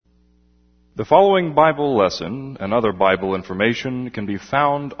The following Bible lesson and other Bible information can be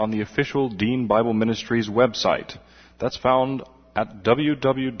found on the official Dean Bible Ministries website. That's found at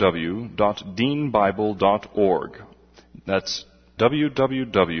www.deanbible.org. That's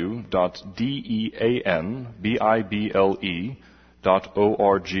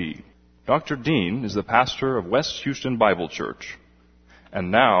www.deanbible.org. Dr. Dean is the pastor of West Houston Bible Church. And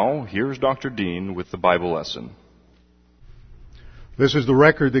now, here's Dr. Dean with the Bible lesson. This is the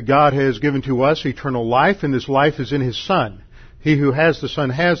record that God has given to us, eternal life, and this life is in His Son. He who has the Son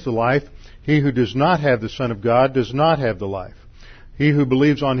has the life. He who does not have the Son of God does not have the life. He who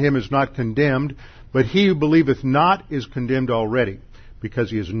believes on Him is not condemned, but he who believeth not is condemned already,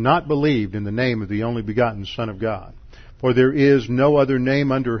 because he has not believed in the name of the only begotten Son of God. For there is no other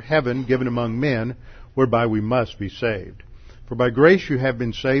name under heaven given among men whereby we must be saved. For by grace you have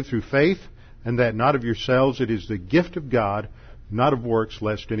been saved through faith, and that not of yourselves, it is the gift of God, not of works,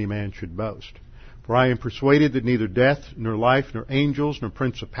 lest any man should boast. For I am persuaded that neither death, nor life, nor angels, nor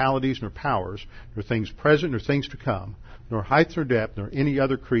principalities, nor powers, nor things present, nor things to come, nor height, nor depth, nor any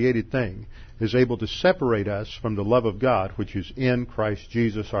other created thing is able to separate us from the love of God, which is in Christ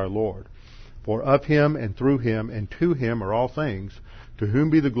Jesus our Lord. For of Him, and through Him, and to Him are all things, to whom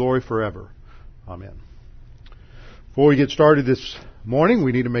be the glory forever. Amen. Before we get started this morning,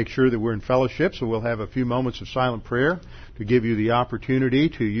 we need to make sure that we're in fellowship, so we'll have a few moments of silent prayer to give you the opportunity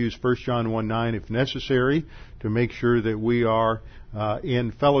to use 1 John 1:9 if necessary, to make sure that we are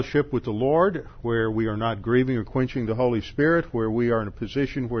in fellowship with the Lord, where we are not grieving or quenching the Holy Spirit, where we are in a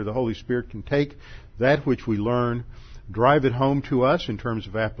position where the Holy Spirit can take that which we learn, drive it home to us in terms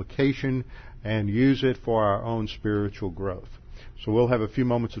of application, and use it for our own spiritual growth. So we'll have a few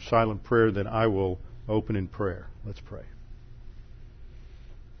moments of silent prayer, then I will open in prayer. Let's pray.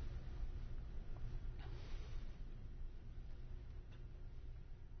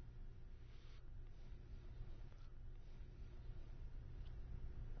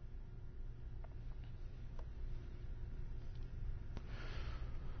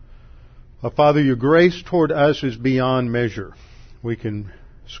 Father, your grace toward us is beyond measure. We can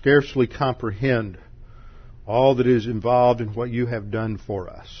scarcely comprehend all that is involved in what you have done for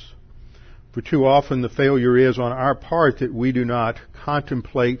us. For too often the failure is on our part that we do not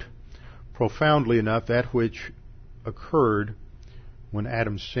contemplate profoundly enough that which occurred when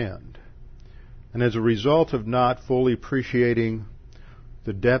Adam sinned. And as a result of not fully appreciating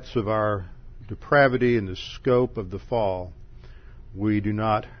the depths of our depravity and the scope of the fall, we do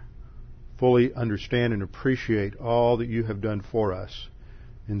not fully understand and appreciate all that you have done for us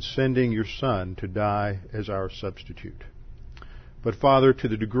in sending your Son to die as our substitute. But Father, to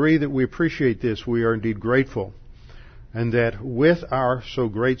the degree that we appreciate this, we are indeed grateful, and that with our so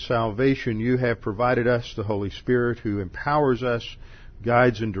great salvation, you have provided us the Holy Spirit who empowers us,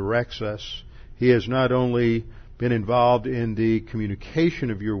 guides and directs us. He has not only been involved in the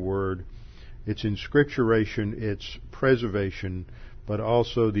communication of your word, its inscripturation, its preservation, but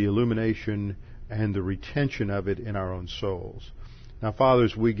also the illumination and the retention of it in our own souls. Now,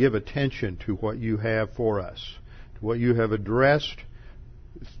 fathers, we give attention to what you have for us, to what you have addressed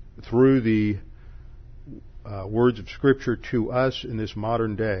through the words of Scripture to us in this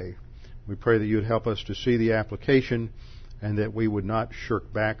modern day. We pray that you would help us to see the application and that we would not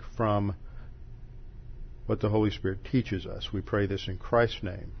shirk back from what the Holy Spirit teaches us. We pray this in Christ's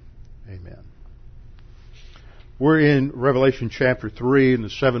name. Amen. We're in Revelation chapter 3 in the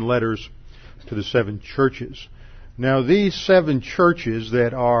 7 letters to the 7 churches. Now, these 7 churches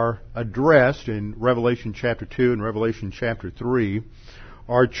that are addressed in Revelation chapter 2 and Revelation chapter 3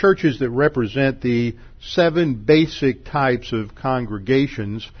 are churches that represent the 7 basic types of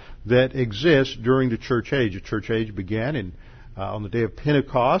congregations that exist during the church age. The church age began on the day of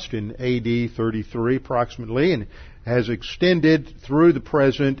Pentecost in A.D. 33 approximately, and has extended through the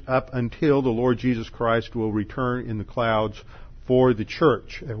present up until the Lord Jesus Christ will return in the clouds for the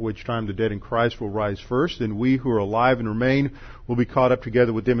church, at which time the dead in Christ will rise first, and we who are alive and remain will be caught up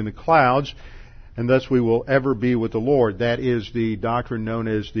together with them in the clouds, and thus we will ever be with the Lord. That is the doctrine known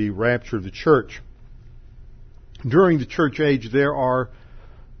as the rapture of the church. During the church age, there are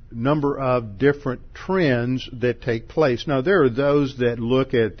a number of different trends that take place. Now, there are those that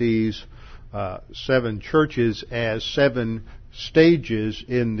look at these 7 churches as 7 stages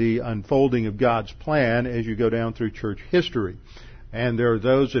in the unfolding of God's plan as you go down through church history. And there are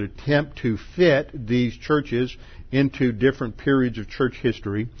those that attempt to fit these churches into different periods of church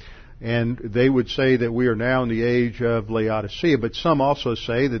history. And they would say that we are now in the age of Laodicea. But some also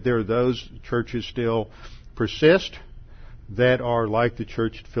say that there are those churches still persist that are like the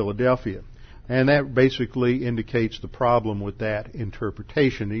church at Philadelphia. And that basically indicates the problem with that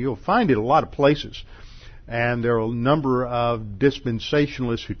interpretation. And you'll find it a lot of places. And there are a number of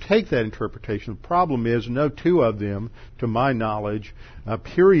dispensationalists who take that interpretation. The problem is no two of them, to my knowledge,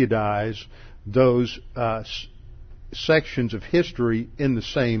 periodize those sections of history in the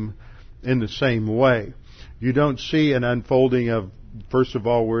same way. You don't see an unfolding of, first of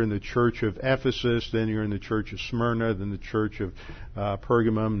all, we're in the church of Ephesus, then you're in the church of Smyrna, then the church of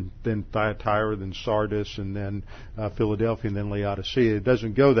Pergamum, then Thyatira, then Sardis, and then Philadelphia, and then Laodicea. It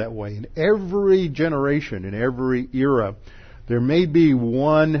doesn't go that way. In every generation, in every era, there may be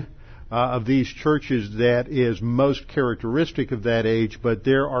one of these churches that is most characteristic of that age, but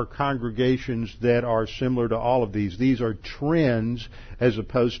there are congregations that are similar to all of these. These are trends as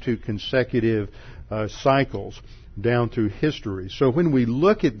opposed to consecutive cycles down through history. So when we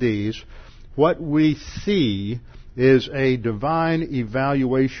look at these, what we see is a divine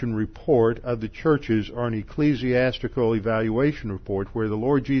evaluation report of the churches, or an ecclesiastical evaluation report, where the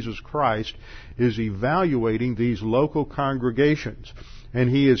Lord Jesus Christ is evaluating these local congregations. And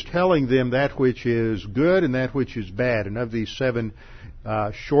He is telling them that which is good and that which is bad. And of these 7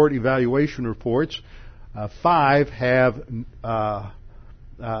 short evaluation reports, 5 have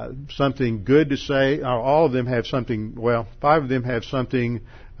something good to say. All of them have something, 5 of them have something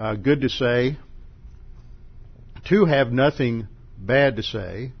good to say. 2 have nothing bad to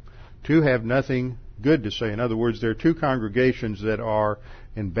say. 2 have nothing good to say. In other words, there are 2 congregations that are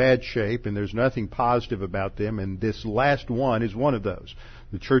in bad shape, and there's nothing positive about them, and this last one is one of those,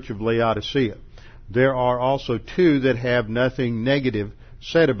 the Church of Laodicea. There are also 2 that have nothing negative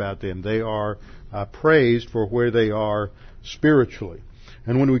said about them. They are praised for where they are spiritually.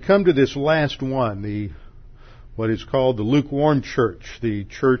 And when we come to this last one, what is called the lukewarm church, the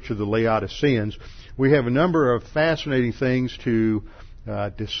church of the Laodiceans, we have a number of fascinating things to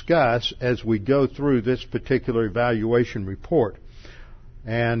discuss as we go through this particular evaluation report.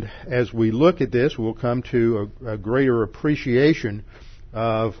 And as we look at this, we'll come to a greater appreciation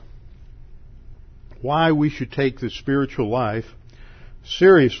of why we should take the spiritual life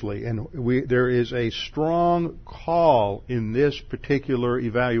seriously. And there is a strong call in this particular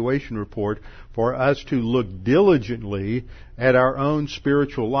evaluation report for us to look diligently at our own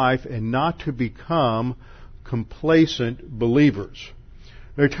spiritual life and not to become complacent believers.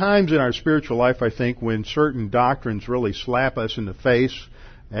 There are times in our spiritual life, I think, when certain doctrines really slap us in the face,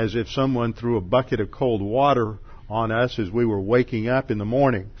 as if someone threw a bucket of cold water on us as we were waking up in the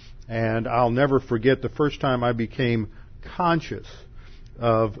morning. And I'll never forget the first time I became conscious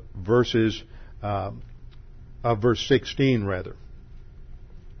of verse 16 rather.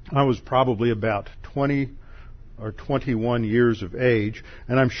 I was probably about 20 or 21 years of age,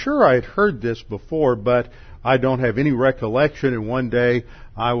 and I'm sure I had heard this before, but I don't have any recollection. And one day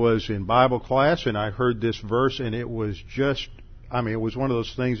I was in Bible class and I heard this verse, and it was just, it was one of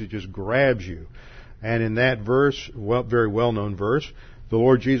those things that just grabs you. And in that verse, very well-known verse, the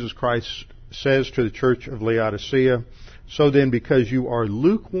Lord Jesus Christ says to the church of Laodicea, "So then, because you are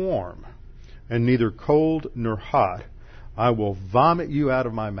lukewarm and neither cold nor hot, I will vomit you out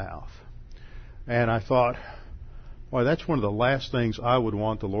of my mouth." And I thought, boy, that's one of the last things I would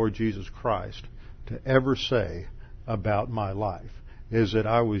want the Lord Jesus Christ to ever say about my life, is that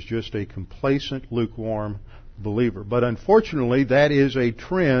I was just a complacent, lukewarm believer. But unfortunately, that is a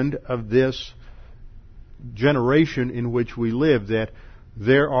trend of this generation in which we live, that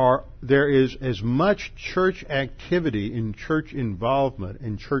there is as much church activity and church involvement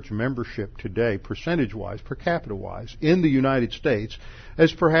and church membership today, percentage-wise, per capita-wise, in the United States,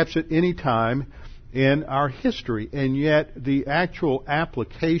 as perhaps at any time in our history. And yet, the actual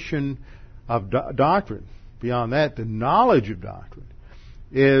application of doctrine, beyond that, the knowledge of doctrine,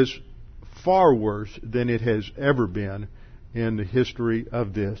 is far worse than it has ever been in the history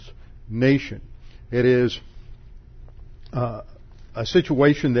of this nation. It is a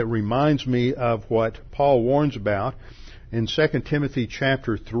situation that reminds me of what Paul warns about in 2 Timothy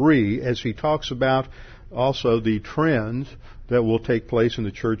chapter 3, as he talks about also the trends that will take place in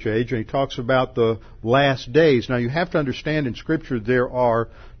the church age, and he talks about the last days. Now, you have to understand, in Scripture there are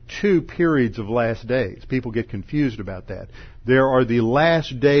 2 periods of last days. People get confused about that. There are the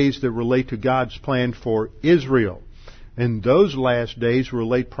last days that relate to God's plan for Israel. And those last days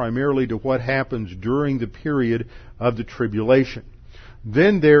relate primarily to what happens during the period of the tribulation.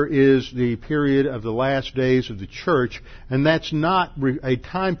 Then there is the period of the last days of the church, and that's not a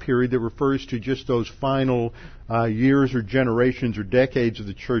time period that refers to just those final years or generations or decades of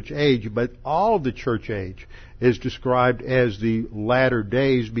the church age, but all of the church age is described as the latter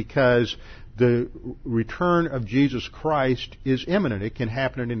days, because the return of Jesus Christ is imminent. It can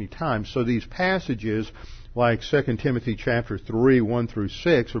happen at any time. So these passages, like 2 Timothy chapter 3, 1 through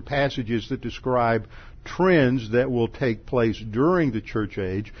 6, are passages that describe trends that will take place during the church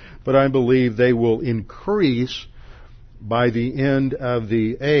age, but I believe they will increase by the end of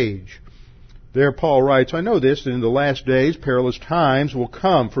the age. There Paul writes, I know this, that in the last days perilous times will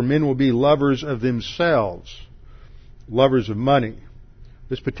come, for men will be lovers of themselves, lovers of money.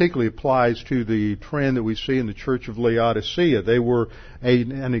 This particularly applies to the trend that we see in the church of Laodicea. They were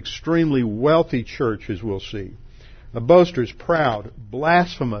an extremely wealthy church, as we'll see. Boasters, proud,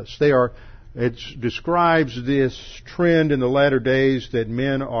 blasphemous. It describes this trend in the latter days that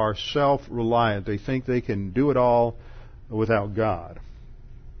men are self-reliant. They think they can do it all without God.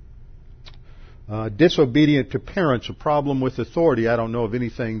 Disobedient to parents, a problem with authority. I don't know of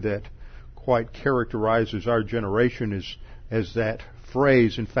anything that quite characterizes our generation as that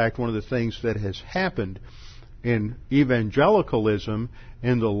phrase. In fact, one of the things that has happened in evangelicalism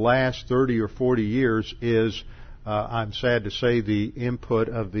in the last 30 or 40 years is, I'm sad to say, the input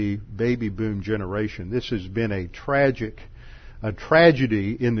of the baby boom generation. This has been a tragedy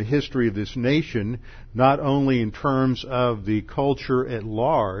in the history of this nation, not only in terms of the culture at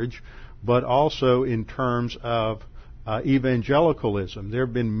large, but also in terms of evangelicalism. There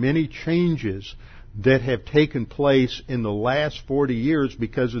have been many changes that have taken place in the last 40 years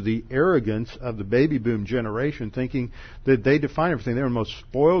because of the arrogance of the baby boom generation, thinking that they define everything. They're the most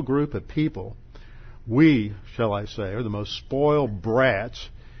spoiled group of people. We, shall I say, are the most spoiled brats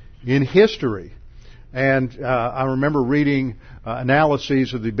in history. And I remember reading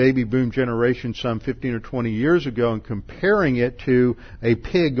analyses of the baby boom generation some 15 or 20 years ago and comparing it to a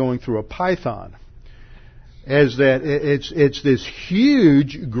pig going through a python. As that it's this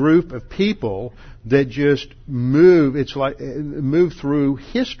huge group of people that just move. It's like move through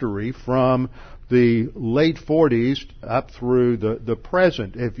history from the late 40s up through the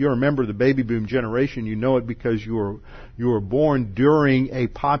present. If you're a member of the baby boom generation, you know it because you were born during a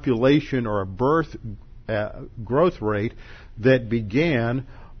population or a birth growth rate that began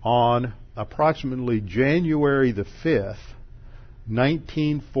on approximately January the 5th,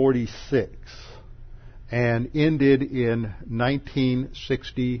 1946. And ended in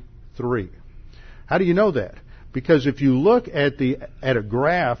 1963. How do you know that? Because if you look at a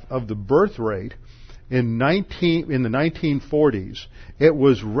graph of the birth rate in the 1940s, it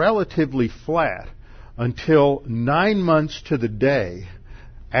was relatively flat until 9 months to the day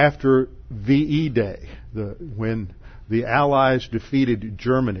after VE Day, when the Allies defeated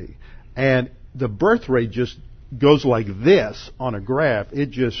Germany, and the birth rate just goes like this on a graph.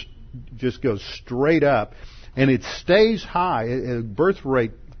 It just goes straight up, and it stays high. Birth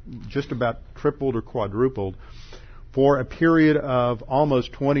rate just about tripled or quadrupled for a period of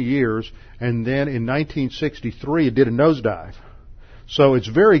almost 20 years, and then in 1963 it did a nosedive. So it's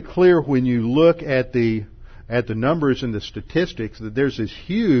very clear when you look at the numbers and the statistics that there's this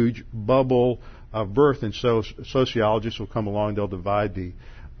huge bubble of birth, and so sociologists will come along, they'll divide the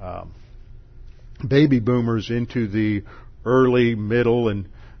baby boomers into the early, middle, and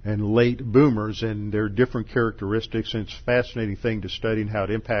late boomers, and there are different characteristics, and it's a fascinating thing to study and how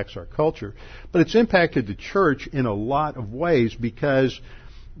it impacts our culture. But it's impacted the church in a lot of ways because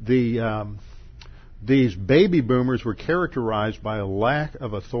these baby boomers were characterized by a lack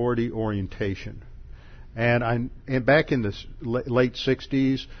of authority orientation. And back in the late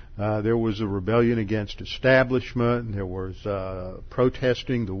 60s, there was a rebellion against establishment, and there was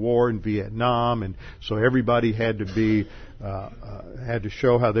protesting the war in Vietnam, and so everybody had to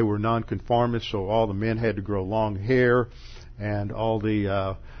show how they were nonconformists. So all the men had to grow long hair, and all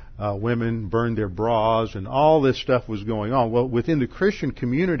the women burned their bras, and all this stuff was going on. Well, within the Christian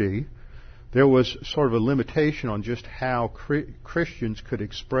community, there was sort of a limitation on just how Christians could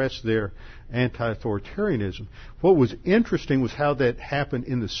express their anti-authoritarianism. What was interesting was how that happened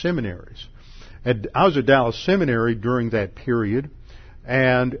in the seminaries. I was at Dallas Seminary during that period,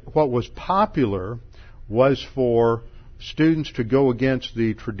 and what was popular was for students to go against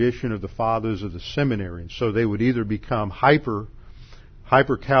the tradition of the fathers of the seminary. And so they would either become hyper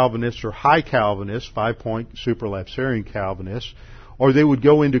Calvinists or high Calvinists, 5-point supralapsarian Calvinists, or they would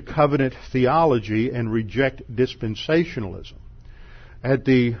go into covenant theology and reject dispensationalism. At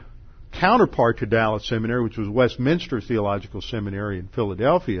the counterpart to Dallas Seminary, which was Westminster Theological Seminary in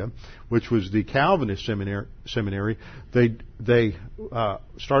Philadelphia, which was the Calvinist seminary, they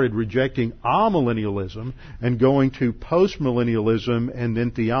started rejecting amillennialism and going to postmillennialism, and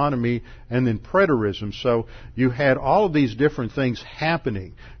then theonomy, and then preterism. So you had all of these different things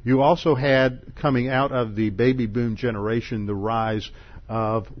happening. You also had, coming out of the baby boom generation, the rise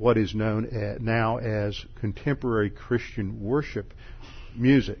of what is known now as contemporary Christian worship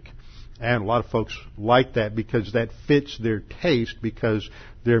music. And a lot of folks like that because that fits their taste, because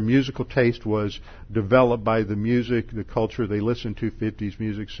their musical taste was developed by the music, the culture they listened to, 50s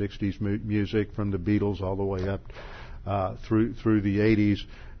music, 60s music, from the Beatles all the way up through the 80s.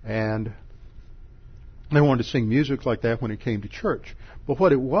 And they wanted to sing music like that when it came to church. But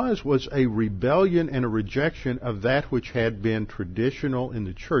what it was a rebellion and a rejection of that which had been traditional in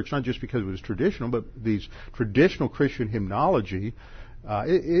the church, not just because it was traditional, but these traditional Christian hymnology.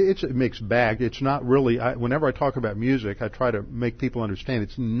 It's a mixed bag. It's not really, whenever I talk about music, I try to make people understand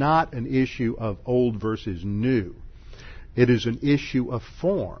it's not an issue of old versus new. It is an issue of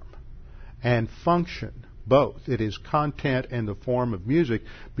form and function, both. It is content and the form of music,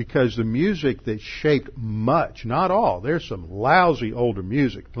 because the music that shaped much, not all, there's some lousy older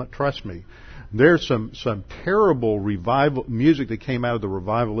music, trust me. There's some terrible revival music that came out of the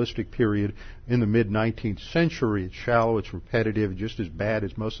revivalistic period in the mid-19th century. It's shallow, it's repetitive, just as bad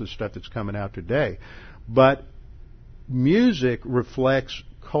as most of the stuff that's coming out today. But music reflects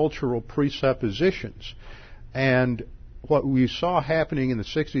cultural presuppositions. And what we saw happening in the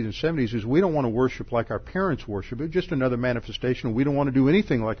 60s and 70s is we don't want to worship like our parents worship. It's just another manifestation. We don't want to do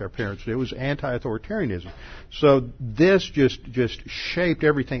anything like our parents did. It was anti-authoritarianism. So this just shaped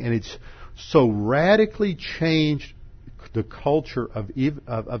everything, and it's so radically changed the culture of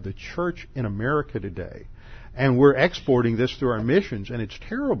the church in America today. And we're exporting this through our missions, and it's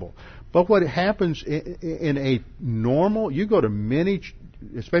terrible. But what happens in a normal, you go to many,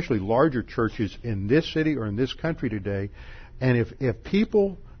 especially larger churches in this city or in this country today, and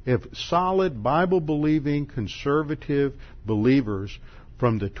if solid Bible-believing, conservative believers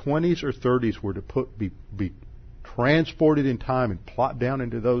from the 20s or 30s were to be transported in time and plot down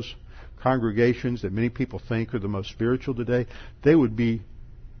into those congregations that many people think are the most spiritual today, they would be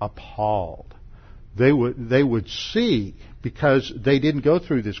appalled. They would see, because they didn't go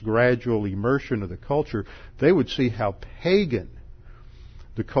through this gradual immersion of the culture, they would see how pagan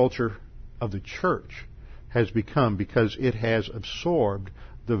the culture of the church has become, because it has absorbed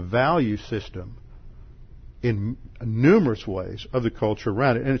the value system in numerous ways of the culture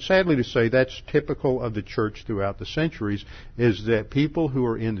around it. And sadly to say, that's typical of the church throughout the centuries, is that people who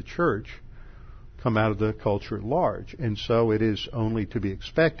are in the church come out of the culture at large. And so it is only to be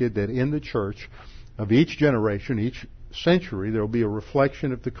expected that in the church of each generation, each century, there will be a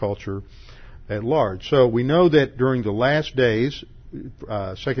reflection of the culture at large. So we know that during the last days,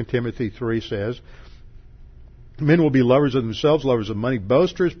 2 Timothy 3 says, men will be lovers of themselves, lovers of money,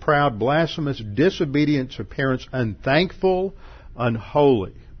 boasters, proud, blasphemous, disobedient to parents, unthankful,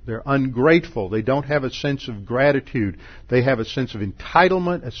 unholy. They're ungrateful. They don't have a sense of gratitude. They have a sense of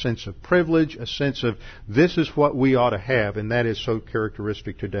entitlement, a sense of privilege, a sense of this is what we ought to have, and that is so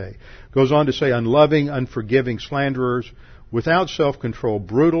characteristic today. Goes on to say unloving, unforgiving, slanderers, without self-control,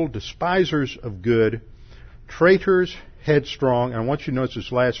 brutal, despisers of good, traitors, headstrong, and I want you to notice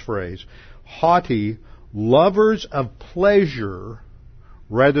this last phrase, haughty, lovers of pleasure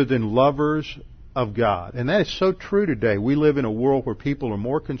rather than lovers of God. And that is so true today. We live in a world where people are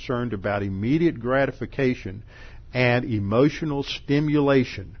more concerned about immediate gratification and emotional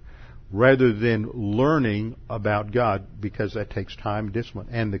stimulation rather than learning about God, because that takes time and discipline.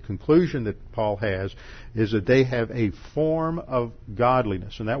 And the conclusion that Paul has is that they have a form of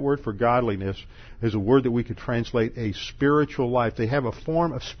godliness. And that word for godliness is a word that we could translate a spiritual life. They have a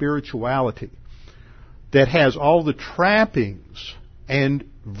form of spirituality that has all the trappings and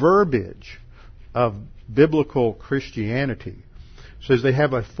verbiage of biblical Christianity. It says they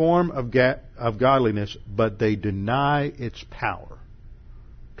have a form of godliness, but they deny its power.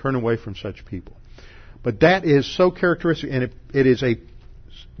 Turn away from such people. But that is so characteristic, and it is a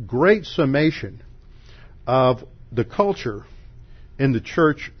great summation of the culture in the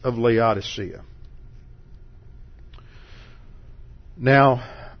church of Laodicea.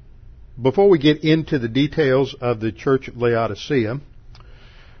 Now, before we get into the details of the church of Laodicea,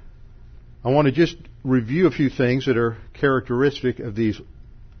 I want to just review a few things that are characteristic of these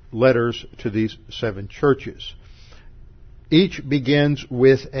letters to these 7 churches. Each begins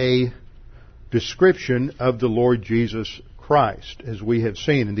with a description of the Lord Jesus Christ, as we have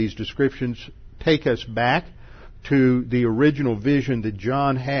seen. And these descriptions take us back to the original vision that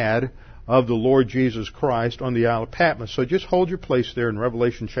John had of the Lord Jesus Christ on the Isle of Patmos. So just hold your place there in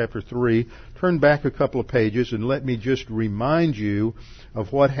Revelation chapter 3. Turn back a couple of pages and let me just remind you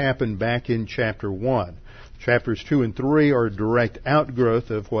of what happened back in chapter 1. Chapters 2 and 3 are a direct outgrowth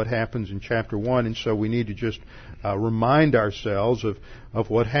of what happens in chapter 1, and so we need to just remind ourselves of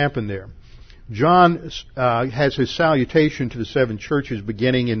what happened there. John has his salutation to the seven churches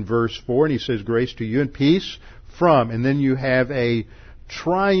beginning in verse 4, and he says, "Grace to you and peace from," and then you have a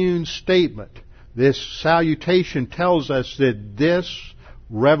triune statement. This salutation tells us that this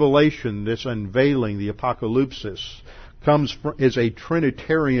revelation, this unveiling, the apocalypsis, is a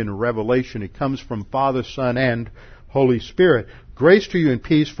Trinitarian revelation. It comes from Father, Son, and Holy Spirit. Grace to you and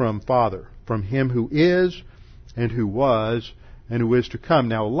peace from Father, from Him who is, and who was, and who is to come.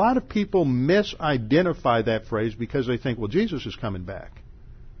 Now, a lot of people misidentify that phrase because they think, well, Jesus is coming back,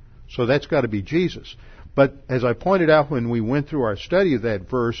 so that's got to be Jesus. But as I pointed out when we went through our study of that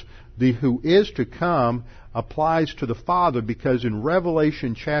verse, the who is to come applies to the Father, because in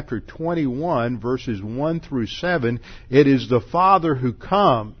Revelation chapter 21, verses 1 through 7, it is the Father who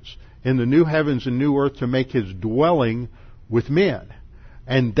comes in the new heavens and new earth to make His dwelling with men.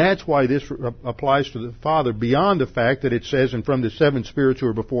 And that's why this applies to the Father, beyond the fact that it says, "And from the seven spirits who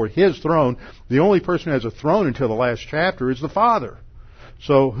are before His throne," the only person who has a throne until the last chapter is the Father.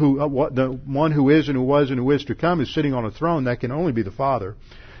 So the one who is and who was and who is to come is sitting on a throne. That can only be the Father.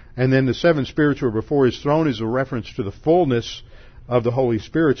 And then the seven spirits who are before His throne is a reference to the fullness of the Holy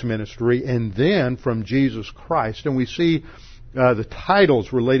Spirit's ministry, and then from Jesus Christ. And we see the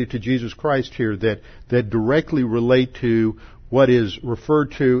titles related to Jesus Christ here that directly relate to what is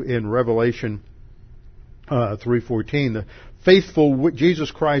referred to in Revelation 3:14. The faithful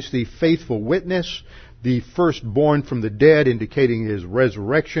Jesus Christ, the faithful witness, the firstborn from the dead, indicating His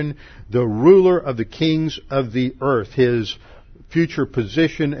resurrection, the ruler of the kings of the earth, His future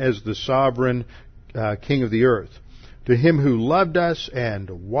position as the sovereign king of the earth. To Him who loved us and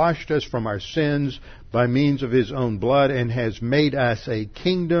washed us from our sins by means of His own blood, and has made us a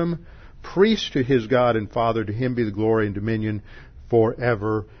kingdom, priest to His God and Father, to Him be the glory and dominion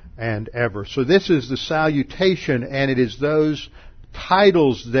forever and ever. So this is the salutation, and it is those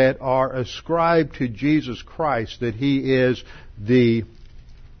titles that are ascribed to Jesus Christ, that He is the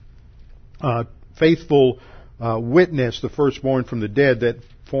faithful witness, the firstborn from the dead, that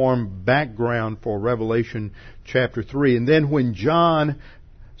form background for Revelation chapter 3. And then when John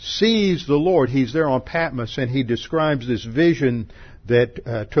sees the Lord, he's there on Patmos, and he describes this vision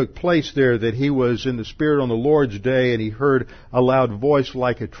that took place there, that he was in the Spirit on the Lord's day, and he heard a loud voice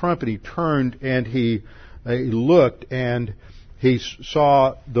like a trumpet. He turned and he looked, and he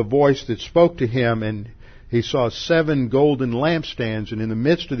saw the voice that spoke to him, and he saw 7 golden lampstands, and in the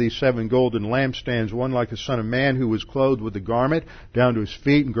midst of these 7 golden lampstands, one like a son of man, who was clothed with a garment down to his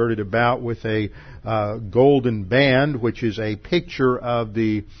feet and girded about with a golden band, which is a picture of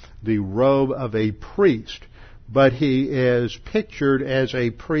the robe of a priest. But he is pictured as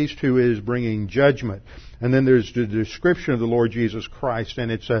a priest who is bringing judgment. And then there's the description of the Lord Jesus Christ,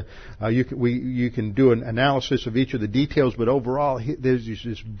 and it's you can do an analysis of each of the details, but overall there's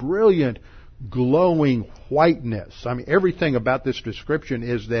this brilliant, glowing whiteness. I mean, everything about this description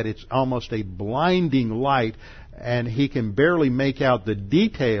is that it's almost a blinding light, and he can barely make out the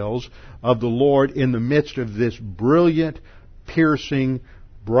details of the Lord in the midst of this brilliant, piercing,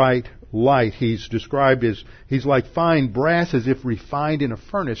 bright light. He's described as, he's like fine brass as if refined in a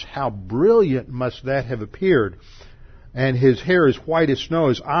furnace. How brilliant must that have appeared? And his hair is white as snow,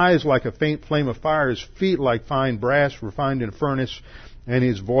 his eyes like a faint flame of fire, his feet like fine brass refined in a furnace, and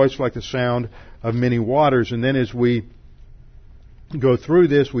his voice like the sound of many waters. And then as we go through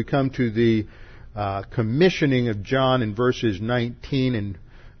this, we come to the commissioning of John in verses 19 and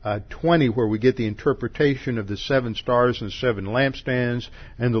 20, where we get the interpretation of the 7 stars and the 7 lampstands.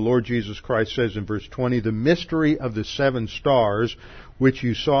 And the Lord Jesus Christ says in verse 20, "The mystery of the 7 stars, which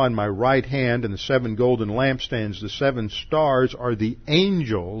you saw in my right hand, and the 7 golden lampstands." The 7 stars are the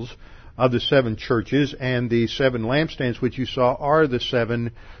angels of the 7 churches, and the 7 lampstands which you saw are the 7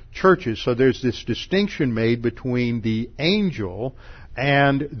 churches. So there's this distinction made between the angel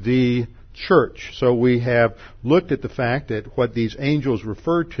and the church. So we have looked at the fact that what these angels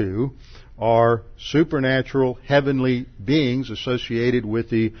refer to are supernatural heavenly beings associated with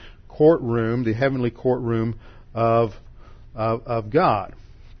the courtroom, the heavenly courtroom of God.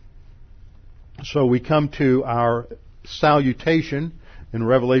 So we come to our salutation in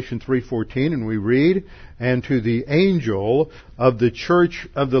Revelation 3:14, and we read, "And to the angel of the church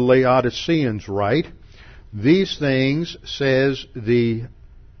of the Laodiceans write, these things says the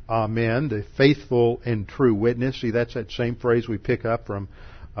Amen, the faithful and true witness." See, that's that same phrase we pick up from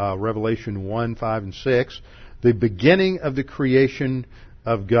Revelation 1, 5, and 6. "The beginning of the creation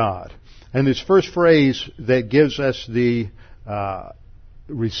of God." And this first phrase that gives us the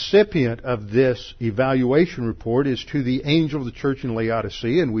recipient of this evaluation report is to the angel of the church in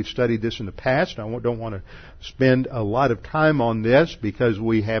Laodicea, and we've studied this in the past. I don't want to spend a lot of time on this because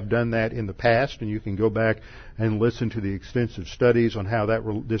we have done that in the past, and you can go back and listen to the extensive studies on how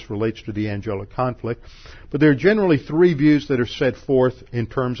this relates to the angelic conflict. But there are generally three views that are set forth in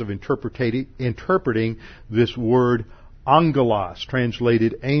terms of interpreting this word angelos,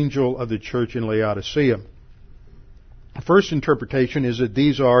 translated angel of the church in Laodicea. The first interpretation is that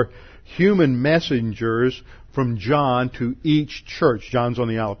these are human messengers from John to each church. John's on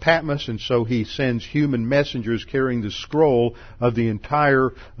the Isle of Patmos, and so he sends human messengers carrying the scroll of the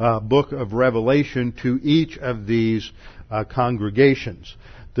entire book of Revelation to each of these congregations.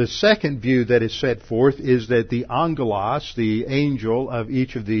 The second view that is set forth is that the angelos, the angel of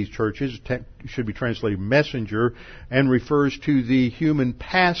each of these churches, should be translated messenger, and refers to the human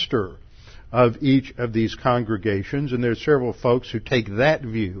pastor of each of these congregations, and there are several folks who take that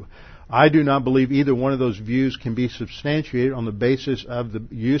view. I do not believe either one of those views can be substantiated on the basis of the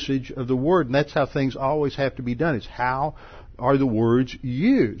usage of the word, and that's how things always have to be done, is how are the words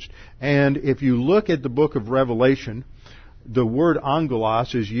used. And if you look at the book of Revelation, the word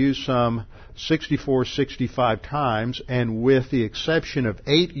angelos is used some 65 times, and with the exception of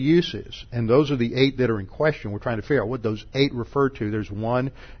 8 uses, and those are the 8 that are in question. We're trying to figure out what those 8 refer to. There's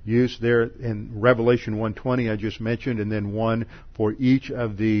one use there in Revelation 1:20 I just mentioned, and then one for each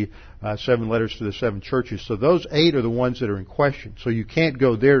of the 7 letters to the 7 churches. So those 8 are the ones that are in question. So you can't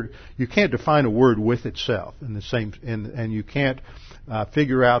go there. You can't define a word with itself in the same, and you can't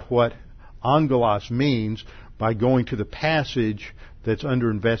figure out what angelos means by going to the passage that's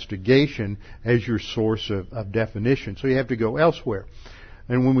under investigation as your source of definition. So you have to go elsewhere.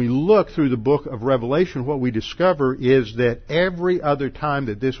 And when we look through the book of Revelation, what we discover is that every other time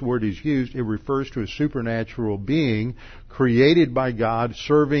that this word is used, it refers to a supernatural being created by God,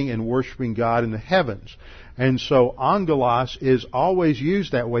 serving and worshiping God in the heavens. And so angelos is always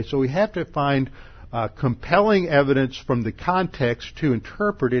used that way. So we have to find compelling evidence from the context to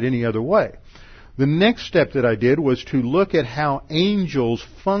interpret it any other way. The next step that I did was to look at how angels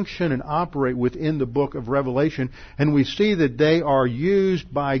function and operate within the book of Revelation, and we see that they are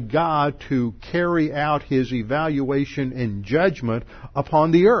used by God to carry out His evaluation and judgment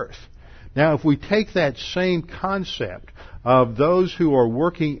upon the earth. Now, if we take that same concept of those who are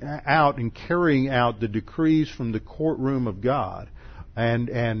working out and carrying out the decrees from the courtroom of God,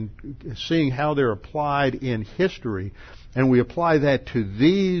 and seeing how they're applied in history, and we apply that to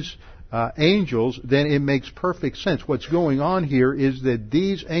these angels, then it makes perfect sense. What's going on here is that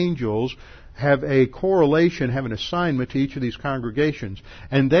these angels have a correlation, have an assignment to each of these congregations.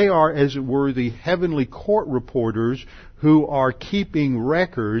 And they are, as it were, the heavenly court reporters who are keeping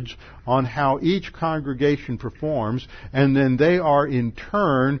records on how each congregation performs, and then they are in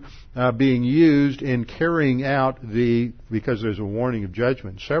turn being used in carrying out because there's a warning of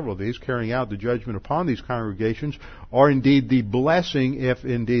judgment, several of these, carrying out the judgment upon these congregations, or indeed the blessing, if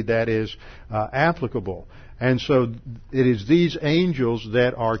indeed that is applicable. And so it is these angels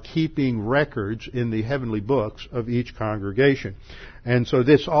that are keeping records in the heavenly books of each congregation. And so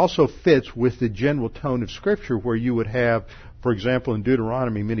this also fits with the general tone of Scripture, where you would have, for example, in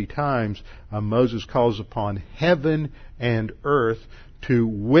Deuteronomy many times, Moses calls upon heaven and earth to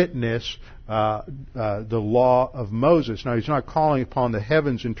witness the law of Moses. Now, he's not calling upon the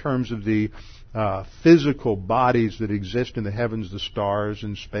heavens in terms of the physical bodies that exist in the heavens, the stars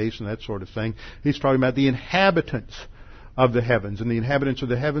and space and that sort of thing. He's talking about the inhabitants of the heavens, and the inhabitants of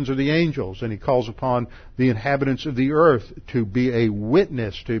the heavens are the angels, and he calls upon the inhabitants of the earth to be a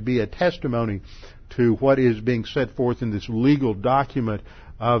witness, to be a testimony to what is being set forth in this legal document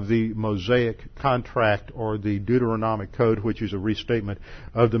of the Mosaic contract, or the Deuteronomic Code, which is a restatement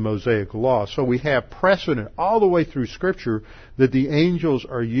of the Mosaic Law. So we have precedent all the way through Scripture that the angels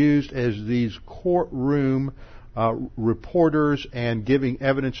are used as these courtroom reporters and giving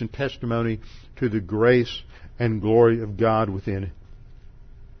evidence and testimony to the grace and glory of God within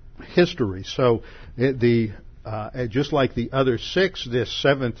history. So just like the other 6, this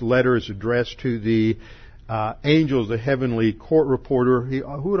 7th letter is addressed to the angels, the heavenly court reporter,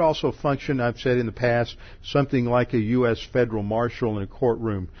 who would also function, I've said in the past, something like a U.S. federal marshal in a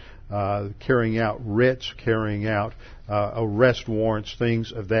courtroom, carrying out writs, carrying out arrest warrants,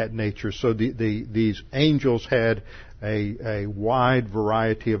 things of that nature. So these angels had a wide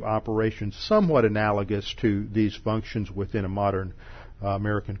variety of operations, somewhat analogous to these functions within a modern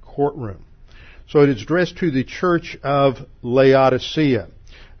American courtroom. So it is addressed to the church of Laodicea.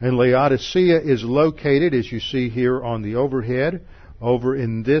 And Laodicea is located, as you see here on the overhead, over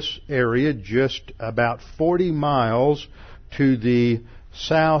in this area, just about 40 miles to the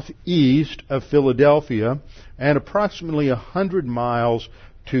southeast of Philadelphia and approximately 100 miles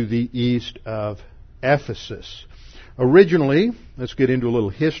to the east of Ephesus. Originally, let's get into a little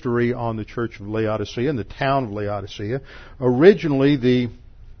history on the Church of Laodicea and the town of Laodicea. Originally, the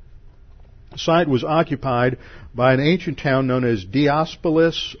site was occupied by an ancient town known as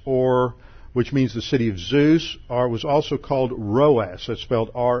Diospolis, which means the city of Zeus, or it was also called Roas. That's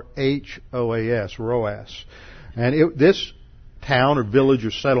spelled R-H-O-A-S, Roas. And this town or village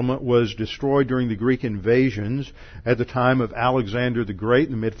or settlement was destroyed during the Greek invasions at the time of Alexander the Great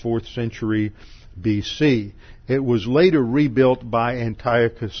in the mid-4th century BC. It was later rebuilt by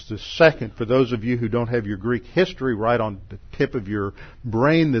Antiochus II. For those of you who don't have your Greek history right on the tip of your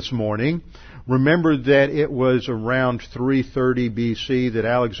brain this morning, remember that it was around 330 BC that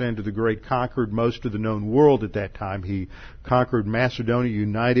Alexander the Great conquered most of the known world at that time. He conquered Macedonia,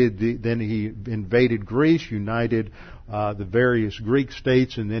 then he invaded Greece, united the various Greek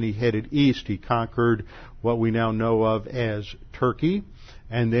states, and then he headed east. He conquered what we now know of as Turkey.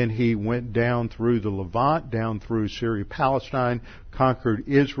 And then he went down through the Levant, down through Syria, Palestine, conquered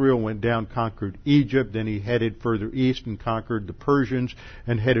Israel, went down, conquered Egypt. Then he headed further east and conquered the Persians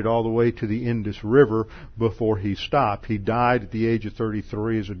and headed all the way to the Indus River before he stopped. He died at the age of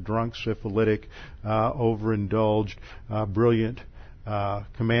 33 as a drunk, syphilitic, overindulged, brilliant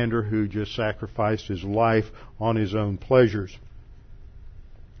commander who just sacrificed his life on his own pleasures.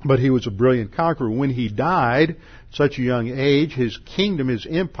 But he was a brilliant conqueror. When he died, at such a young age, his kingdom, his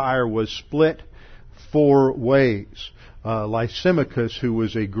empire, was split 4 ways. Lysimachus, who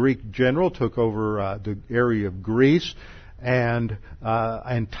was a Greek general, took over the area of Greece, and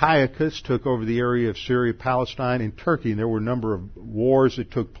Antiochus took over the area of Syria, Palestine, and Turkey. And there were a number of wars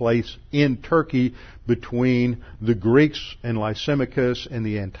that took place in Turkey between the Greeks and Lysimachus and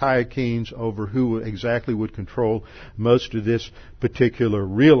the Antiochenes over who exactly would control most of this particular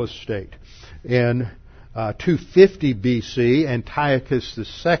real estate. In 250 BC, Antiochus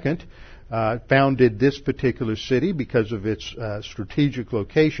II founded this particular city because of its strategic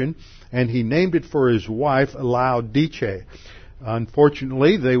location, and he named it for his wife, Laodice.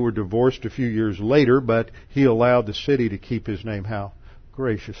 Unfortunately, they were divorced a few years later, but he allowed the city to keep his name. How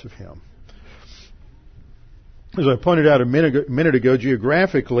gracious of him. As I pointed out a minute ago,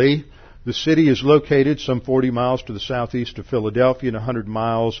 geographically, the city is located some 40 miles to the southeast of Philadelphia and 100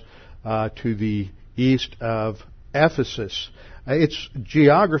 miles to the east of Ephesus. Its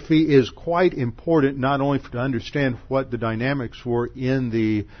geography is quite important, not only to understand what the dynamics were in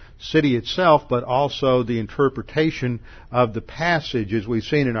the city itself, but also the interpretation of the passage. As we've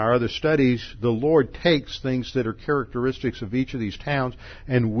seen in our other studies, the Lord takes things that are characteristics of each of these towns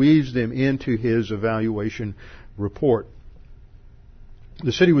and weaves them into His evaluation report.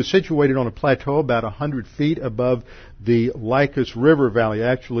 The city was situated on a plateau about 100 feet above the Lycus River Valley.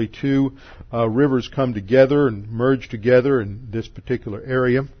 Actually, 2 rivers come together and merge together in this particular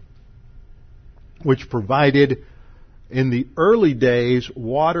area, which provided, in the early days,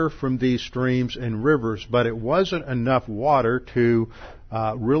 water from these streams and rivers, but it wasn't enough water to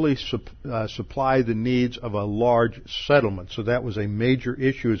really supply the needs of a large settlement. So that was a major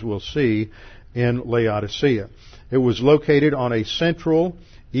issue, as we'll see, in Laodicea. It was located on a central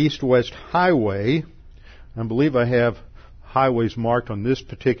east-west highway. I believe I have highways marked on this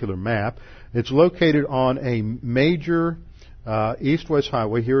particular map. It's located on a major east-west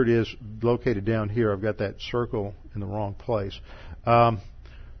highway. Here it is, located down here. I've got that circle in the wrong place.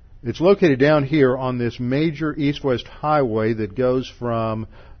 It's located down here on this major east-west highway that goes from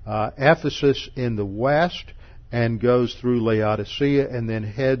Ephesus in the west and goes through Laodicea and then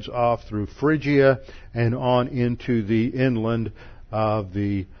heads off through Phrygia and on into the inland of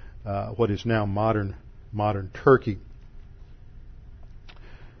the what is now modern Turkey.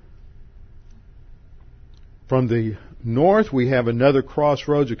 From the north, we have another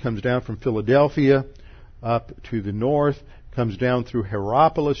crossroads. It comes down from Philadelphia up to the north, comes down through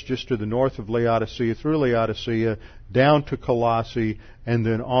Hierapolis, just to the north of Laodicea, through Laodicea, down to Colossae, and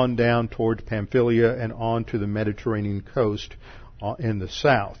then on down toward Pamphylia and on to the Mediterranean coast in the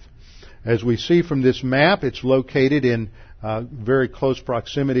south. As we see from this map, it's located in very close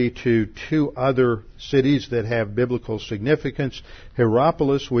proximity to 2 other cities that have biblical significance.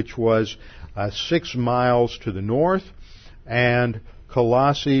 Hierapolis, which was 6 miles to the north, and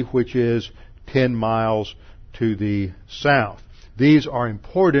Colossae, which is 10 miles to the south. These are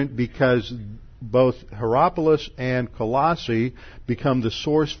important because both Hierapolis and Colossae become the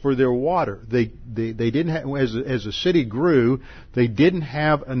source for their water. They didn't have, as the city grew, they didn't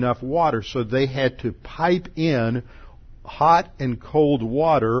have enough water, so they had to pipe in hot and cold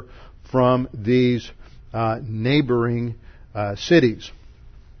water from these neighboring cities.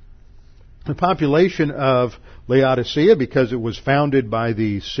 The population of Laodicea, because it was founded by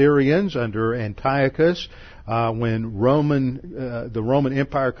the Syrians under Antiochus, when the Roman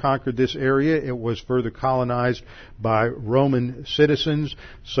Empire conquered this area, it was further colonized by Roman citizens.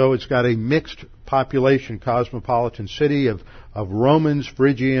 So it's got a mixed population, cosmopolitan city of Romans,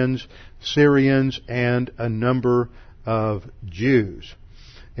 Phrygians, Syrians, and a number of Jews.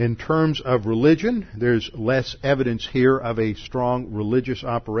 In terms of religion, there's less evidence here of a strong religious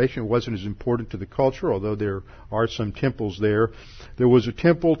operation. It wasn't as important to the culture, although there are some temples there. There was a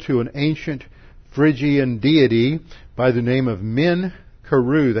temple to an ancient Phrygian deity by the name of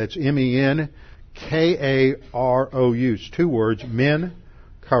Men-Karu. That's M-E-N-K-A-R-O-U. It's two words,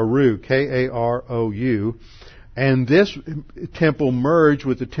 Men-Karu, K-A-R-O-U. And this temple merged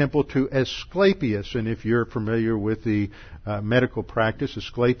with the temple to Asclepius. And if you're familiar with the medical practice,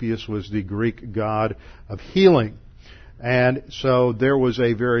 Asclepius was the Greek god of healing. And so there was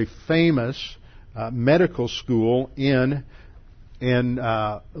a very famous medical school in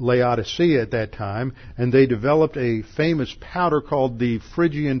Laodicea at that time, and they developed a famous powder called the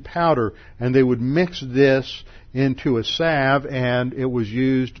Phrygian powder, and they would mix this into a salve, and it was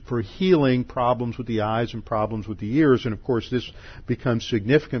used for healing problems with the eyes and problems with the ears. And of course this becomes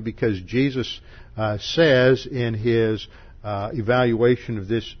significant because Jesus says in his evaluation of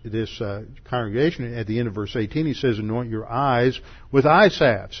this congregation at the end of verse 18, he says, anoint your eyes with eye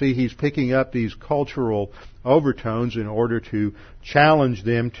salve. See, he's picking up these cultural overtones in order to challenge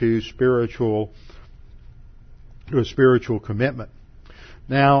them to a spiritual commitment.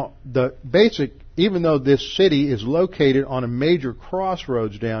 Now, even though this city is located on a major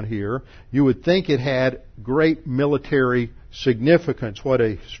crossroads down here, you would think it had great military significance. What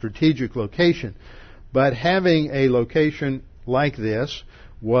a strategic location. But having a location like this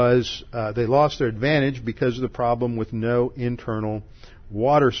they lost their advantage because of the problem with no internal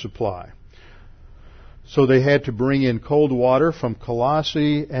water supply. So they had to bring in cold water from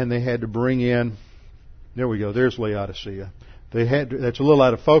Colossae, and they had to bring in, there we go, there's Laodicea. That's a little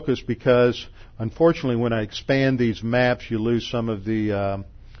out of focus because, unfortunately, when I expand these maps, you lose some of the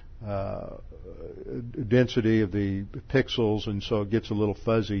density of the pixels, and so it gets a little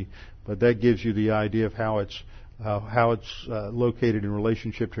fuzzy. But that gives you the idea of how it's located in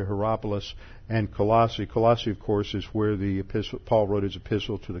relationship to Hierapolis and Colossae. Colossae, of course, is where Paul wrote his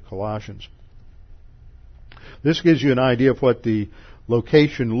epistle to the Colossians. This gives you an idea of what the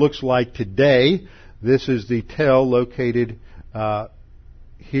location looks like today. This is the Tel located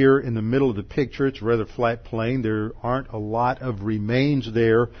here in the middle of the picture. It's a rather flat plain. There aren't a lot of remains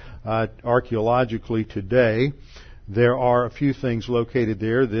there archaeologically today. There are a few things located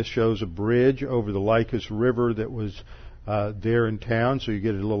there. This shows a bridge over the Lycus River that was there in town, so you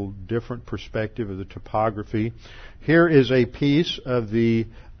get a little different perspective of the topography. Here is a piece of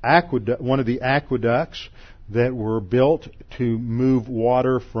one of the aqueducts that were built to move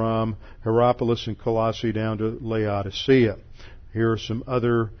water from Hierapolis and Colossae down to Laodicea. Here are some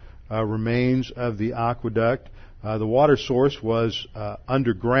other remains of the aqueduct. The water source was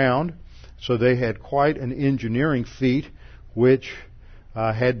underground, so they had quite an engineering feat which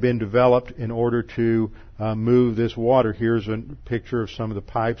had been developed in order to move this water. Here's a picture of some of the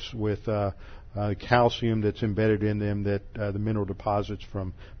pipes with calcium that's embedded in them, that the mineral deposits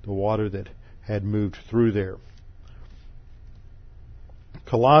from the water that had moved through there.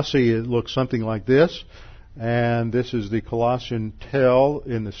 Colossae, it looks something like this, and this is the Colossian Tel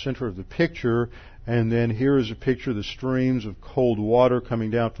in the center of the picture, and then here is a picture of the streams of cold water coming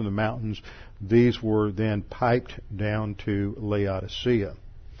down from the mountains. These were then piped down to Laodicea.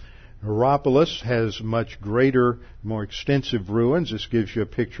 Hierapolis has much greater, more extensive ruins. This gives you a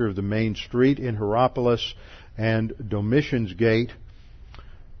picture of the main street in Hierapolis and Domitian's Gate,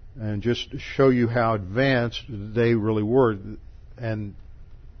 and just to show you how advanced they really were. And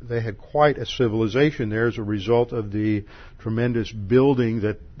they had quite a civilization there as a result of the tremendous building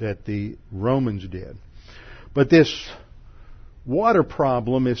that the Romans did. But this water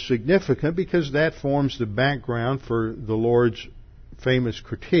problem is significant because that forms the background for the Lord's famous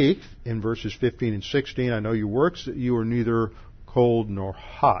critique in verses 15 and 16. I know your works, that you are neither cold nor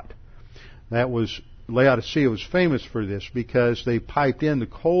hot. Laodicea was famous for this because they piped in the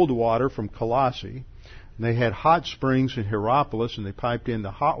cold water from Colossae, and they had hot springs in Hierapolis, and they piped in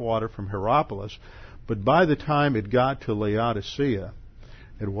the hot water from Hierapolis. But by the time it got to Laodicea,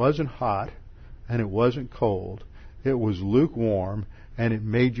 it wasn't hot and it wasn't cold. It was lukewarm, and it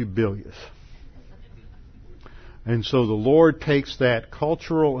made you bilious. And so the Lord takes that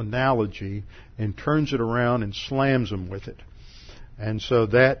cultural analogy and turns it around and slams them with it. And so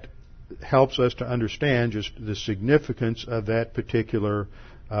that helps us to understand just the significance of that particular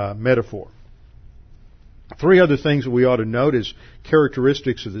metaphor. Three other things that we ought to note as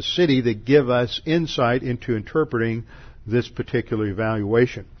characteristics of the city that give us insight into interpreting this particular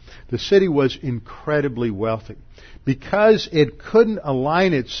evaluation. The city was incredibly wealthy. Because it couldn't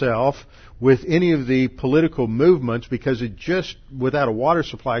align itself with any of the political movements, because it just, without a water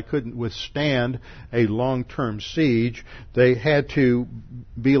supply, couldn't withstand a long-term siege, they had to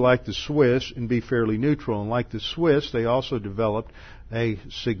be like the Swiss and be fairly neutral. And like the Swiss, they also developed a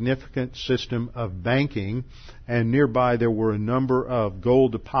significant system of banking, and nearby there were a number of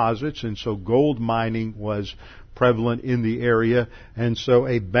gold deposits, and so gold mining was prevalent in the area, and so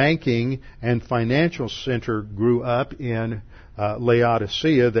a banking and financial center grew up in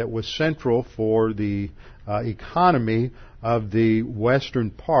Laodicea that was central for the economy of the western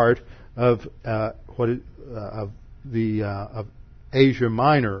part of Asia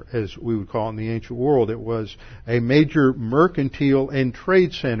Minor, as we would call it in the ancient world. It was a major mercantile and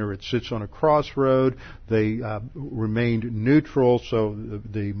trade center. It sits on a crossroad. They remained neutral, so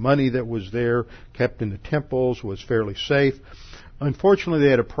the money that was there, kept in the temples, was fairly safe. Unfortunately,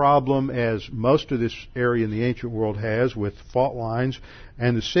 they had a problem, as most of this area in the ancient world has, with fault lines,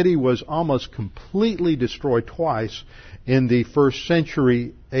 and the city was almost completely destroyed twice in the first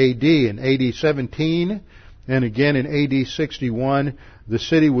century AD. In AD 17, and again in AD 61, the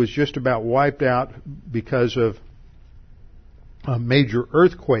city was just about wiped out because of major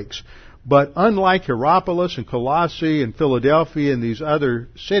earthquakes. But unlike Hierapolis and Colossae and Philadelphia and these other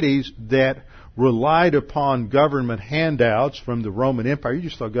cities that relied upon government handouts from the Roman Empire, you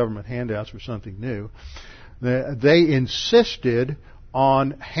just thought government handouts were something new, they insisted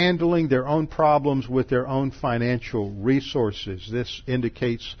on handling their own problems with their own financial resources. This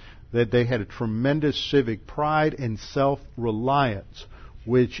indicates that they had a tremendous civic pride and self-reliance,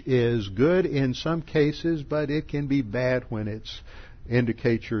 which is good in some cases, but it can be bad when it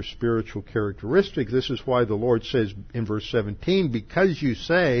indicates your spiritual characteristics. This is why the Lord says in verse 17, because you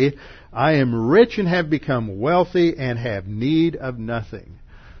say, I am rich and have become wealthy and have need of nothing.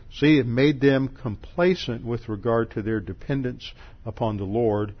 See, it made them complacent with regard to their dependence upon the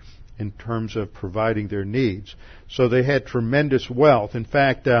Lord in terms of providing their needs. So they had tremendous wealth. In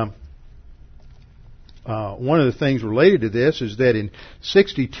fact, one of the things related to this is that in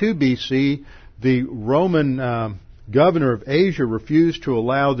 62 BC, the Roman governor of Asia refused to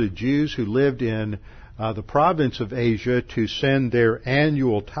allow the Jews who lived in the province of Asia to send their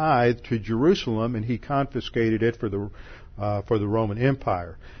annual tithe to Jerusalem, and he confiscated it for the Roman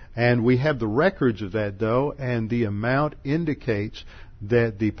Empire. And we have the records of that, though, and the amount indicates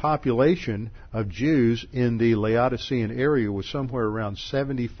that the population of Jews in the Laodicean area was somewhere around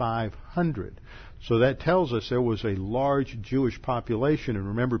 7,500. So that tells us there was a large Jewish population, and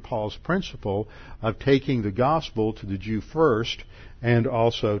remember Paul's principle of taking the gospel to the Jew first and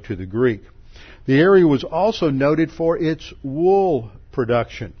also to the Greek. The area was also noted for its wool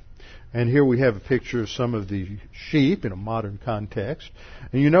production. And here we have a picture of some of the sheep in a modern context.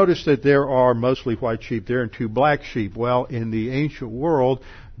 And you notice that there are mostly white sheep there and 2 black sheep. Well, in the ancient world,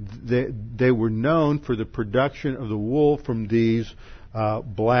 they were known for the production of the wool from these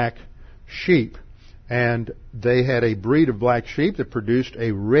black sheep. And they had a breed of black sheep that produced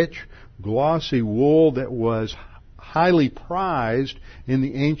a rich, glossy wool that was highly prized in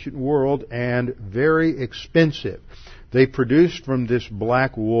the ancient world and very expensive. They produced from this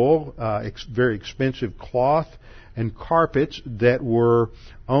black wool very expensive cloth and carpets that were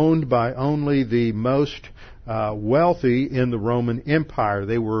owned by only the most wealthy in the Roman Empire.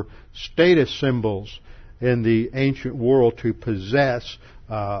 They were status symbols in the ancient world to possess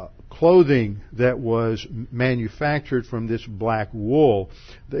clothing that was manufactured from this black wool.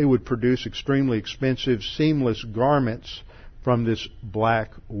 They would produce extremely expensive seamless garments from this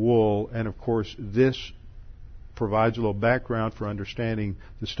black wool, and of course this provides a little background for understanding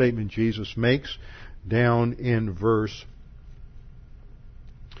the statement Jesus makes down in verse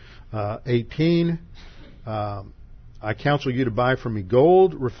 18. I counsel you to buy from me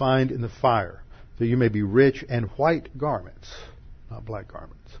gold refined in the fire, that you may be rich, and white garments, not black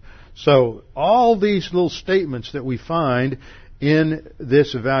garments. So all these little statements that we find in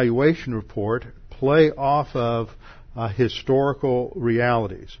this evaluation report play off of historical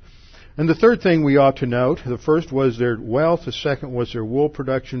realities. And the third thing we ought to note, the first was their wealth, the second was their wool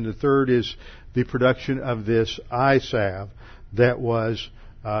production, the third is the production of this eye salve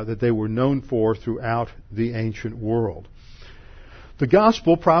that they were known for throughout the ancient world. The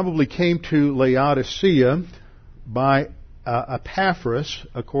gospel probably came to Laodicea by Epaphras,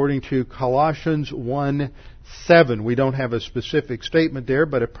 according to Colossians 1:7. We don't have a specific statement there,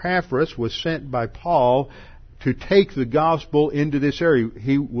 but Epaphras was sent by Paul to take the gospel into this area.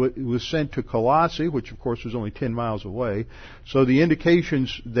 He was sent to Colossae, which of course was only 10 miles away. So the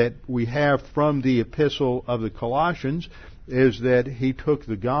indications that we have from the epistle of the Colossians is that he took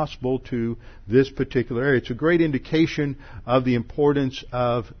the gospel to this particular area. It's a great indication of the importance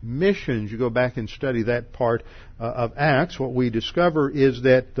of missions. You go back and study that part of Acts. What we discover is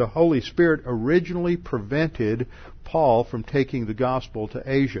that the Holy Spirit originally prevented Paul from taking the gospel to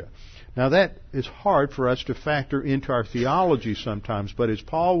Asia. Now that is hard for us to factor into our theology sometimes, but as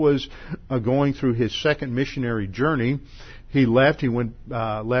Paul was going through his second missionary journey, he left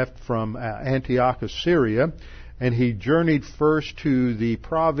from Antioch of Syria, and he journeyed first to the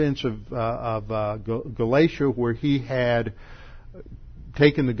province of Galatia, where he had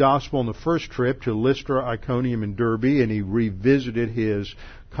taken the gospel on the first trip to Lystra, Iconium, and Derbe, and he revisited his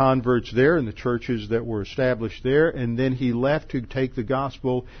converts there and the churches that were established there, and then he left to take the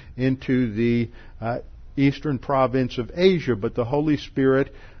gospel into the eastern province of Asia. But the Holy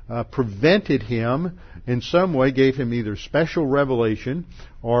Spirit prevented him in some way, gave him either special revelation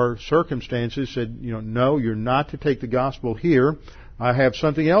or circumstances, said, no, you're not to take the gospel here. I have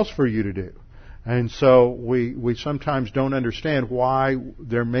something else for you to do. And so we sometimes don't understand why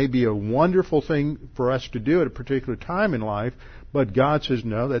there may be a wonderful thing for us to do at a particular time in life, but God says,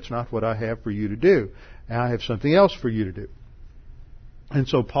 no, that's not what I have for you to do. I have something else for you to do. And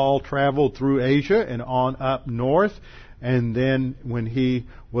so Paul traveled through Asia and on up north, and then when he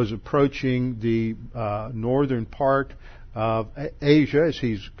was approaching the northern part of Asia, as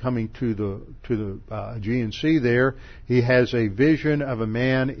he's coming to the Aegean Sea there, he has a vision of a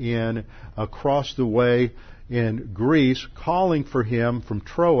man across the way in Greece calling for him from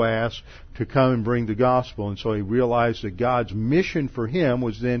Troas to come and bring the gospel. And so he realized that God's mission for him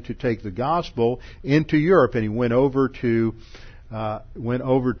was then to take the gospel into Europe, and he went over to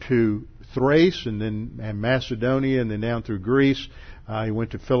Thrace and Macedonia, and then down through Greece. He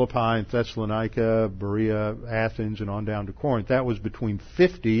went to Philippi and Thessalonica, Berea, Athens, and on down to Corinth. That was between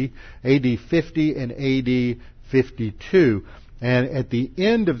AD 50 and AD 52. And at the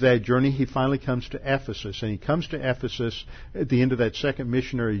end of that journey, he finally comes to Ephesus. And he comes to Ephesus at the end of that second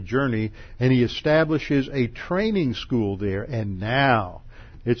missionary journey, and he establishes a training school there. And now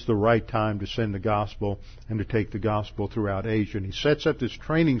it's the right time to send the gospel and to take the gospel throughout Asia. And he sets up this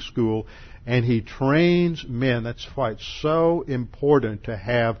training school, and he trains men. That's why it's so important to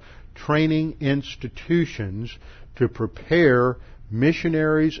have training institutions to prepare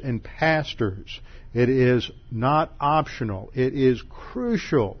missionaries and pastors. It is not optional. It is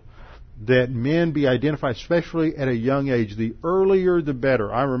crucial that men be identified, especially at a young age. The earlier, the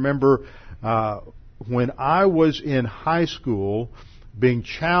better. I remember when I was in high school, being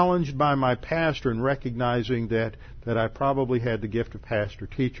challenged by my pastor and recognizing that I probably had the gift of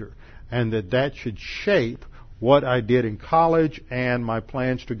pastor-teacher, and that should shape what I did in college and my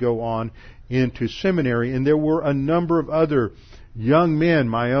plans to go on into seminary. And there were a number of other young men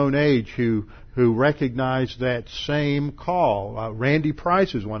my own age who recognized that same call. Randy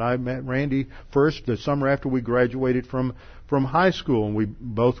Price is when I met Randy first, the summer after we graduated from high school, and we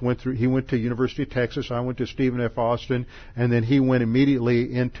both went through. He went to University of Texas, I went to Stephen F. Austin, and then he went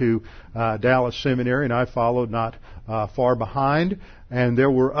immediately into Dallas Seminary, and I followed not far behind. And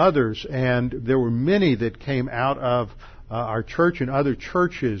there were others, and there were many that came out of our church and other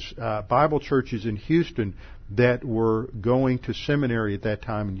churches, Bible churches in Houston, that were going to seminary at that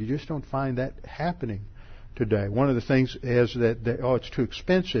time, and you just don't find that happening today. One of the things is that it's too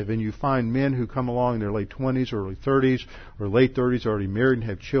expensive, and you find men who come along in their late 20s, early 30s, or late 30s, already married and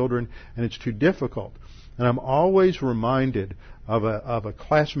have children, and it's too difficult. And I'm always reminded of a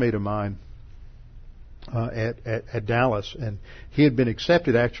classmate of mine at Dallas, and he had been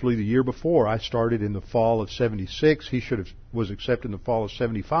accepted actually the year before. I started in the fall of 76. He was accepted in the fall of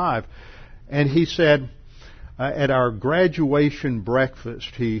 75, and he said, at our graduation breakfast,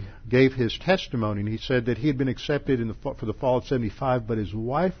 he gave his testimony, and he said that he had been accepted for the fall of 75, but his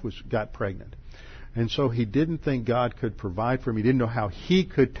wife got pregnant. And so he didn't think God could provide for him. He didn't know how he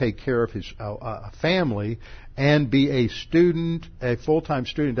could take care of his family and be a student, a full-time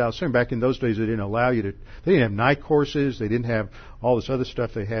student at Dallas Seminary. Back in those days, they didn't allow you to. They didn't have night courses. They didn't have all this other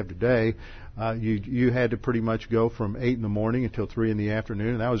stuff they have today. You had to pretty much go from 8 in the morning until 3 in the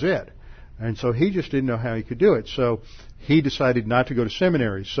afternoon, and that was it. And so he just didn't know how he could do it. So he decided not to go to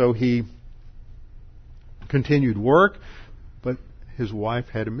seminary. So he continued work, but his wife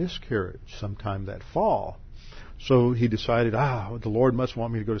had a miscarriage sometime that fall. So he decided, the Lord must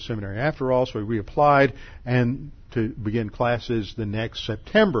want me to go to seminary after all. So he reapplied, and to begin classes the next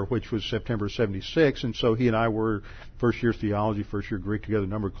September, which was September 76. And so he and I were first year theology, first year Greek together, a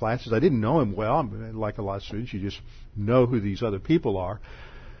number of classes. I didn't know him well. Like a lot of students, you just know who these other people are.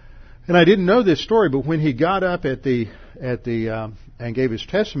 And I didn't know this story, but when he got up and gave his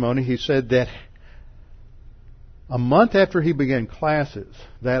testimony, he said that a month after he began classes,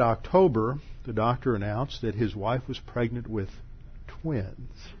 that October, the doctor announced that his wife was pregnant with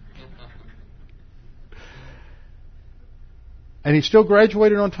twins. And he still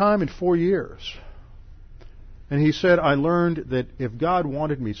graduated on time in 4 years. And he said, I learned that if God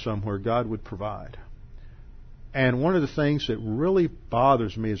wanted me somewhere, God would provide. And one of the things that really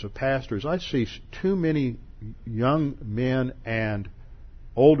bothers me as a pastor is I see too many young men and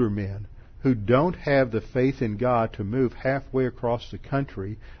older men who don't have the faith in God to move halfway across the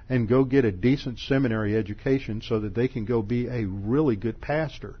country and go get a decent seminary education so that they can go be a really good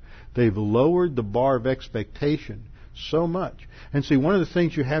pastor. They've lowered the bar of expectation so much. And see, one of the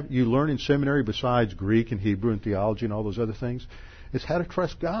things you learn in seminary besides Greek and Hebrew and theology and all those other things is how to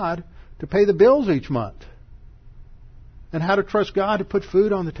trust God to pay the bills each month. And how to trust God to put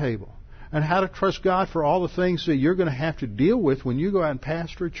food on the table. And how to trust God for all the things that you're going to have to deal with when you go out and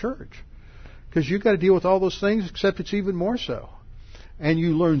pastor a church. Because you've got to deal with all those things, except it's even more so. And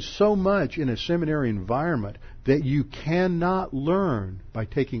you learn so much in a seminary environment that you cannot learn by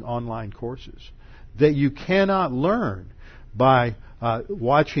taking online courses. That you cannot learn by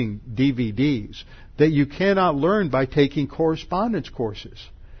watching DVDs. That you cannot learn by taking correspondence courses.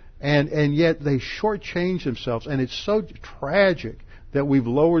 And yet they shortchange themselves. And it's so tragic that we've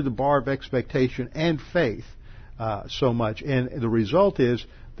lowered the bar of expectation and faith so much. And the result is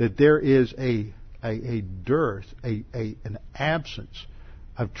that there is a dearth, an absence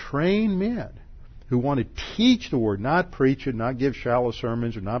of trained men who want to teach the Word, not preach it, not give shallow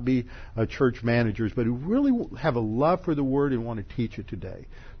sermons, or not be church managers, but who really have a love for the Word and want to teach it today.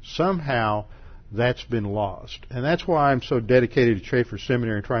 Somehow that's been lost. And that's why I'm so dedicated to Chafer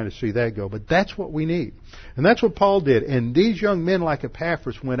Seminary and trying to see that go. But that's what we need. And that's what Paul did. And these young men like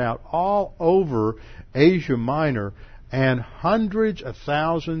Epaphras went out all over Asia Minor, and hundreds of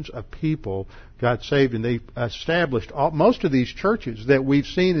thousands of people got saved, and they established most of these churches that we've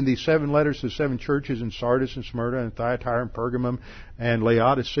seen in these 7 letters to 7 churches in Sardis and Smyrna and Thyatira and Pergamum and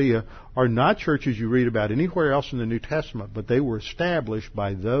Laodicea are not churches you read about anywhere else in the New Testament, but they were established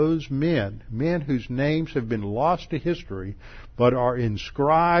by those men whose names have been lost to history but are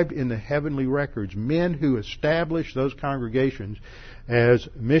inscribed in the heavenly records, men who established those congregations as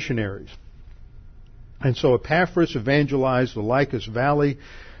missionaries. And so Epaphras evangelized the Lycus Valley,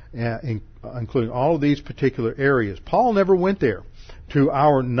 including all of these particular areas. Paul never went there, to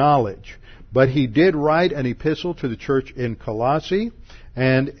our knowledge, but he did write an epistle to the church in Colossae,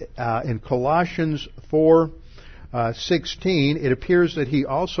 and in Colossians 4:16, it appears that he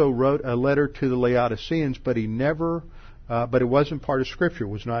also wrote a letter to the Laodiceans, but it wasn't part of Scripture. It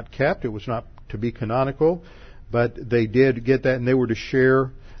was not kept. It was not to be canonical, but they did get that, and they were to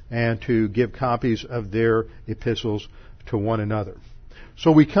share and to give copies of their epistles to one another.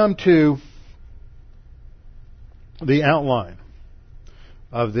 So we come to the outline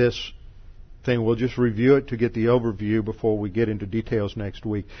of this thing. We'll just review it to get the overview before we get into details next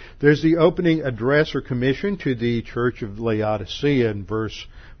week. There's the opening address or commission to the church of Laodicea in verse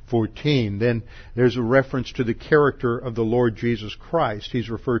 14. Then there's a reference to the character of the Lord Jesus Christ. He's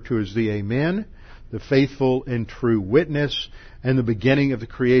referred to as the Amen, the faithful and true witness, and the beginning of the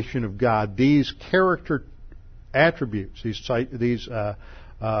creation of God. These character attributes, these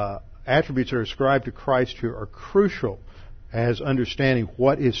attributes that are ascribed to Christ here are crucial as understanding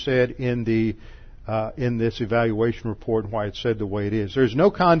what is said in this evaluation report and why it's said the way it is. There's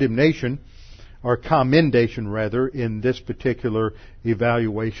no condemnation, or commendation rather, in this particular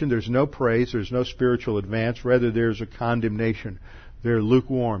evaluation. There's no praise, there's no spiritual advance, rather there's a condemnation. They're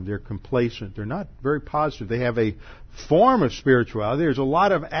lukewarm. They're complacent. They're not very positive. They have a form of spirituality. There's a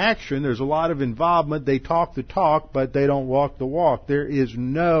lot of action. There's a lot of involvement. They talk the talk, but they don't walk the walk. There is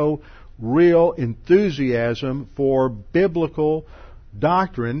no real enthusiasm for biblical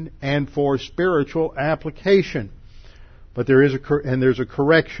doctrine and for spiritual application. But there's a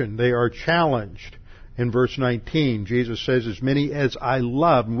correction. They are challenged. In verse 19, Jesus says, as many as I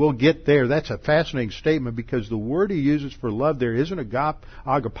love, and we'll get there. That's a fascinating statement because the word he uses for love there isn't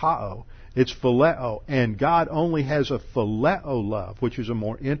agapao, it's phileo. And God only has a phileo love, which is a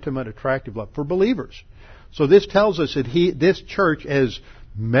more intimate, attractive love for believers. So this tells us that this church, as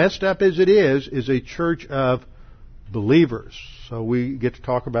messed up as it is a church of believers. So we get to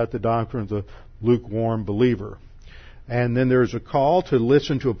talk about the doctrine of the lukewarm believer. And then there's a call to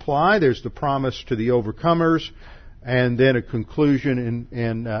listen, to apply. There's the promise to the overcomers. and then a conclusion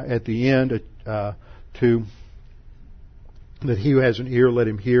and at the end to that he who has an ear, let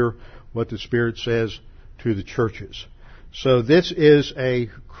him hear what the Spirit says to the churches. So this is a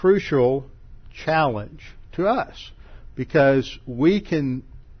crucial challenge to us, because we can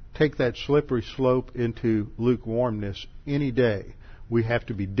take that slippery slope into lukewarmness any day. We have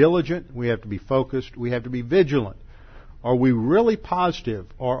to be diligent, we have to be focused, we have to be vigilant. Are we really positive,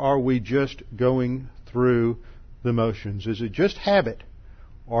 or are we just going through the motions? Is it just habit,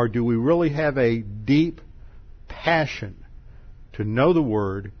 or do we really have a deep passion to know the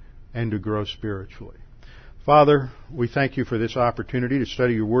Word and to grow spiritually? Father, we thank you for this opportunity to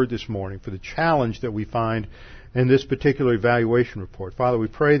study your Word this morning, for the challenge that we find in this particular evaluation report. Father, we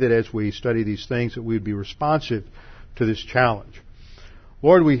pray that as we study these things that we would be responsive to this challenge.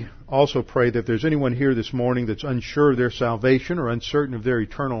 Lord, we also pray that if there's anyone here this morning that's unsure of their salvation or uncertain of their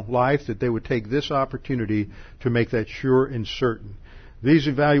eternal life, that they would take this opportunity to make that sure and certain. These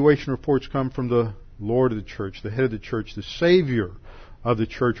evaluation reports come from the Lord of the church, the head of the church, the Savior of the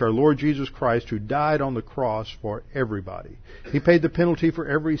church, our Lord Jesus Christ, who died on the cross for everybody. He paid the penalty for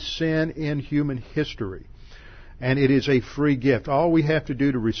every sin in human history. And it is a free gift. All we have to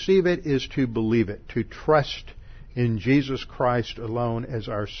do to receive it is to believe it, to trust in Jesus Christ alone as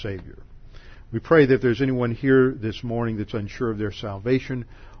our Savior. We pray that if there's anyone here this morning that's unsure of their salvation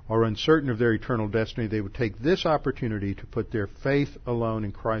or uncertain of their eternal destiny, they would take this opportunity to put their faith alone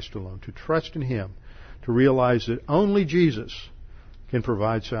in Christ alone, to trust in Him, to realize that only Jesus can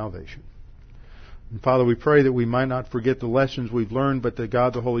provide salvation. And Father, we pray that we might not forget the lessons we've learned, but that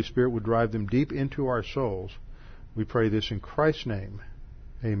God the Holy Spirit would drive them deep into our souls. We pray this in Christ's name.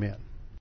 Amen.